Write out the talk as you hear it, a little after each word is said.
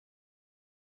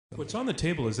What's on the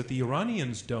table is that the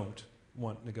Iranians don't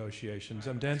want negotiations.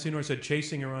 Dan Senor said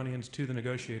chasing Iranians to the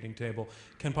negotiating table.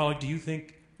 Ken Pollack, do you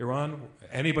think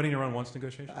anybody in Iran wants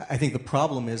negotiations? I think the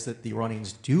problem is that the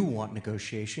Iranians do want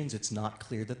negotiations. It's not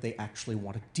clear that they actually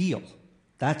want a deal.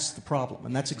 That's the problem,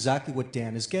 and that's exactly what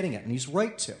Dan is getting at, and he's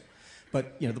right to.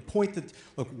 But the point that,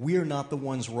 look, we're not the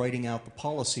ones writing out the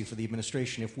policy for the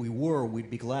administration. If we were, we'd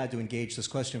be glad to engage this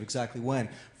question of exactly when.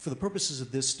 For the purposes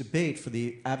of this debate, for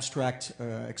the abstract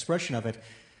expression of it,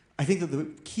 I think that the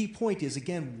key point is,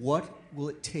 again, what will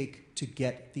it take to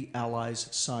get the allies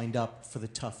signed up for the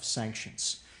tough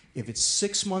sanctions? If it's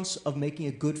 6 months of making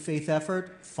a good faith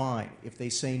effort, fine. If they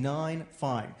say 9,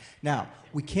 fine. Now,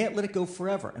 we can't let it go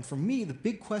forever. And for me, the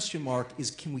big question mark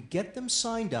is, can we get them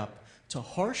signed up to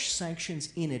harsh sanctions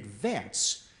in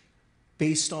advance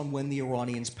based on when the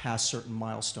Iranians pass certain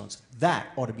milestones? That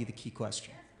ought to be the key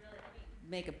question.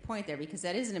 Make a point there, because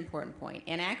that is an important point.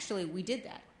 And actually, we did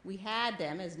that. We had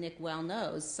them, as Nick well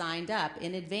knows, signed up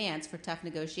in advance for tough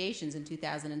negotiations in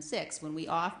 2006 when we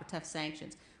offered tough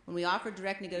sanctions. When we offered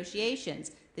direct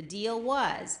negotiations, the deal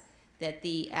was that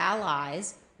the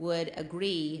allies would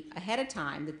agree ahead of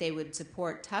time that they would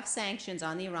support tough sanctions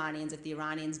on the Iranians if the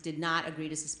Iranians did not agree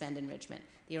to suspend enrichment.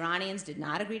 The Iranians did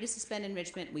not agree to suspend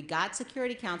enrichment. We got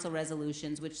Security Council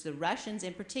resolutions, which the Russians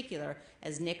in particular,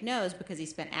 as Nick knows because he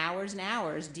spent hours and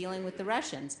hours dealing with the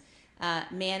Russians,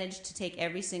 managed to take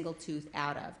every single tooth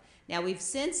out of. Now, we've,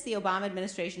 since the Obama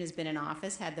administration has been in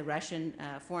office, had the Russian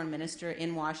foreign minister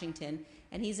in Washington,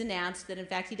 and he's announced that, in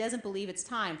fact, he doesn't believe it's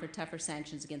time for tougher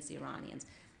sanctions against the Iranians.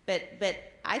 But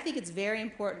I think it's very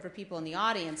important for people in the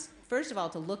audience, first of all,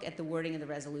 to look at the wording of the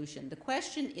resolution. The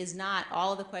question is not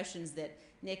all of the questions that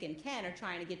Nick and Ken are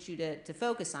trying to get you to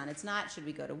focus on. It's not, should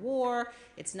we go to war?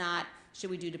 It's not, should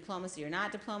we do diplomacy or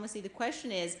not diplomacy? The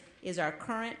question is our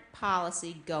current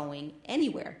policy going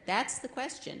anywhere? That's the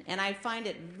question. And I find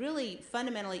it really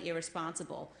fundamentally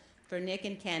irresponsible for Nick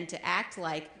and Ken to act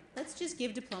like, let's just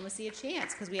give diplomacy a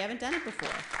chance, because we haven't done it before.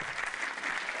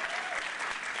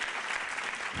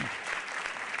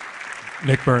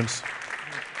 Nick Burns.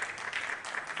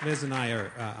 Liz and I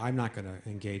are, I'm not going to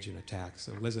engage in attacks.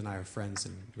 So Liz and I are friends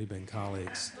and we've been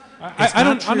colleagues. I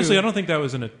don't think that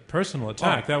was a personal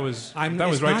attack. That was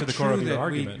right to the core of your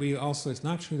argument. It's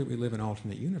not true that we live in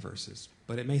alternate universes,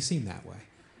 but it may seem that way.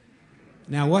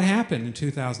 Now, what happened in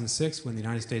 2006 when the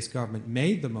United States government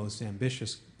made the most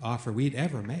ambitious offer we'd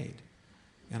ever made,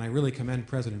 and I really commend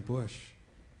President Bush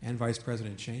and Vice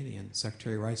President Cheney and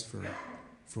Secretary Rice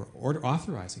for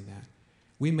authorizing that.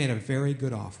 We made a very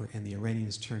good offer, and the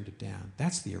Iranians turned it down.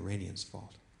 That's the Iranians'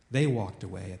 fault. They walked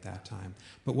away at that time.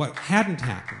 But what hadn't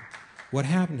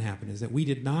happened is that we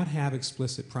did not have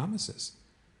explicit promises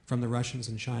from the Russians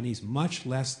and Chinese, much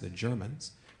less the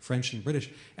Germans, French and British,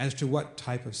 as to what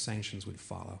type of sanctions would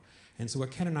follow. And so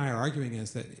what Ken and I are arguing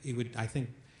is that it would, I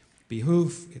think,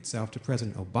 behoove itself to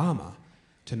President Obama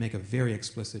to make a very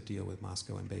explicit deal with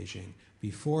Moscow and Beijing.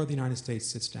 Before the United States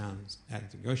sits down at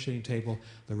the negotiating table,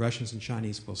 the Russians and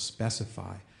Chinese will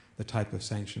specify the type of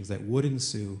sanctions that would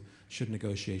ensue should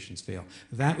negotiations fail.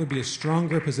 That would be a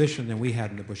stronger position than we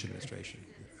had in the Bush administration.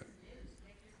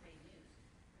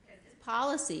 This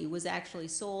policy was actually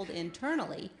sold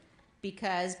internally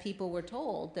because people were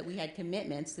told that we had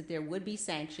commitments that there would be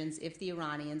sanctions if the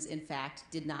Iranians, in fact,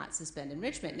 did not suspend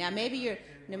enrichment. Now, maybe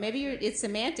it's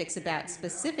semantics about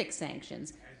specific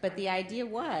sanctions, but the idea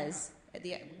was,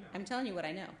 I'm telling you what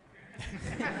I know.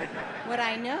 What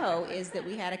I know is that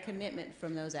we had a commitment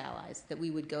from those allies that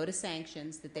we would go to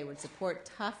sanctions, that they would support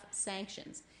tough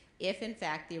sanctions if, in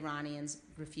fact, the Iranians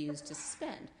refused to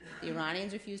suspend. The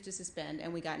Iranians refused to suspend,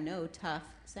 and we got no tough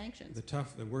sanctions.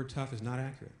 The word tough is not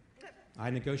accurate. I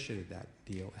negotiated that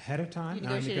deal ahead of time. You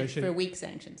negotiated for weak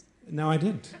sanctions. No, I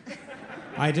didn't.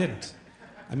 I didn't.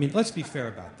 I mean, let's be fair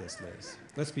about this, Liz.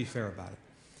 Let's be fair about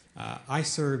it. I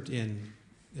served in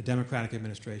a Democratic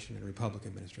administration and a Republican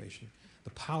administration. The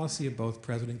policy of both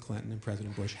President Clinton and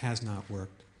President Bush has not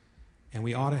worked, and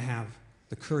we ought to have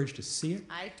the courage to see it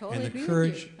and the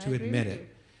courage to admit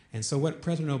it. And so what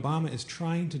President Obama is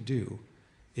trying to do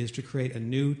is to create a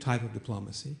new type of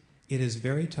diplomacy. It is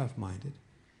very tough-minded.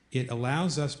 It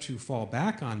allows us to fall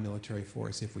back on military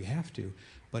force if we have to,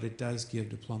 but it does give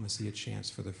diplomacy a chance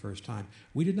for the first time.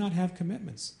 We did not have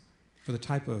commitments for the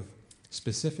type of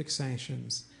specific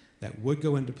sanctions that would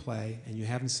go into play, and you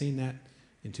haven't seen that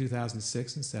in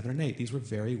 2006 and 7 and 8. These were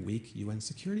very weak UN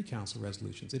Security Council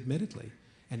resolutions, admittedly.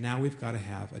 And now we've got to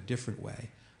have a different way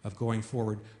of going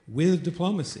forward with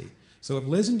diplomacy. So if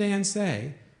Liz and Dan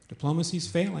say diplomacy's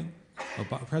failing,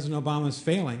 President Obama's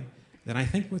failing, then I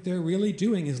think what they're really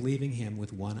doing is leaving him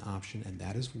with one option, and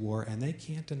that is war, and they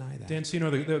can't deny that. Dan Senor,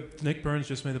 Nick Burns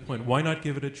just made the point. Why not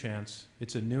give it a chance?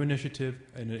 It's a new initiative,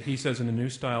 and he says in a new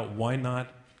style, why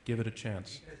not give it a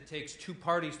chance? Because it takes two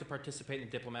parties to participate in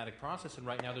the diplomatic process, and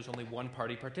right now there's only one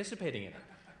party participating in it.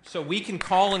 So we can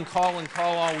call and call and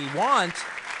call all we want,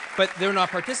 but they're not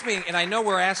participating. And I know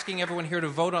we're asking everyone here to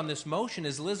vote on this motion.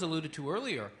 As Liz alluded to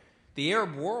earlier, the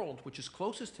Arab world, which is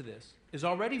closest to this, is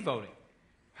already voting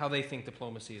how they think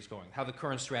diplomacy is going, how the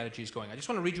current strategy is going. I just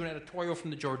want to read you an editorial from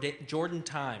the Jordan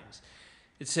Times.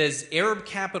 It says, Arab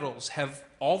capitals have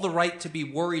all the right to be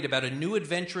worried about a new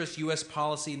adventurous U.S.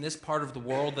 policy in this part of the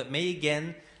world that may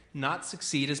again not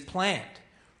succeed as planned.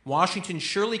 Washington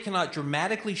surely cannot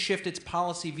dramatically shift its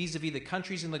policy vis-a-vis the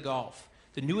countries in the Gulf.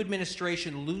 The new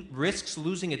administration risks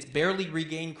losing its barely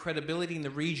regained credibility in the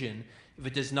region if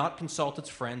it does not consult its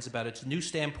friends about its new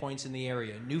standpoints in the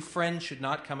area. New friends should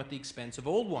not come at the expense of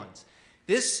old ones.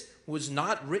 This was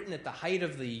not written at the height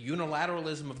of the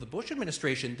unilateralism of the Bush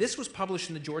administration. This was published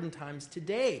in the Jordan Times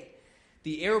today.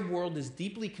 The Arab world is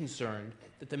deeply concerned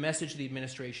that the message the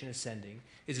administration is sending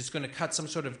is it's going to cut some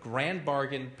sort of grand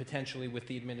bargain potentially with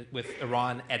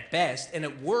Iran at best, and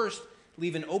at worst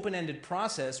leave an open-ended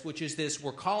process, which is this: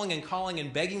 we're calling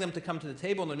and begging them to come to the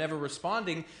table, and they're never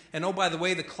responding, and oh, by the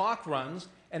way, the clock runs,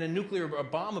 and a nuclear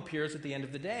bomb appears at the end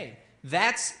of the day.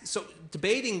 That's so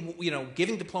debating,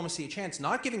 giving diplomacy a chance,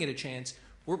 not giving it a chance.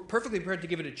 We're perfectly prepared to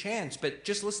give it a chance, but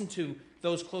just listen to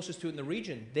those closest to it in the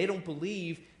region. They don't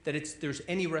believe that there's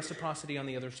any reciprocity on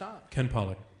the other side. Ken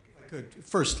Pollack. Good.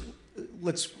 First,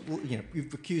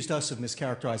 you've accused us of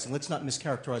mischaracterizing. Let's not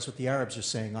mischaracterize what the Arabs are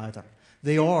saying either.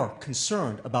 They are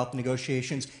concerned about the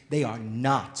negotiations. They are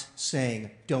not saying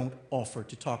don't offer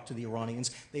to talk to the Iranians.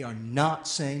 They are not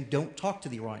saying don't talk to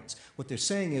the Iranians. What they're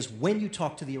saying is when you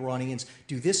talk to the Iranians,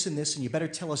 do this and this, and you better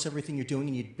tell us everything you're doing,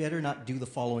 and you better not do the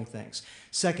following things.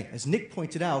 Second, as Nick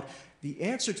pointed out, the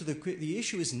answer to the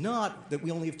issue is not that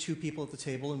we only have two people at the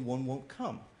table and one won't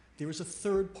come. There is a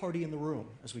third party in the room,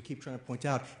 as we keep trying to point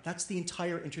out. That's the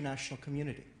entire international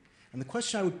community. And the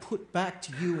question I would put back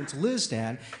to you and to Liz,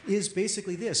 Dan, is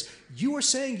basically this. You are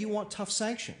saying you want tough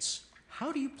sanctions.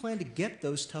 How do you plan to get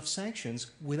those tough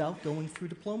sanctions without going through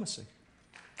diplomacy?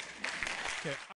 Okay.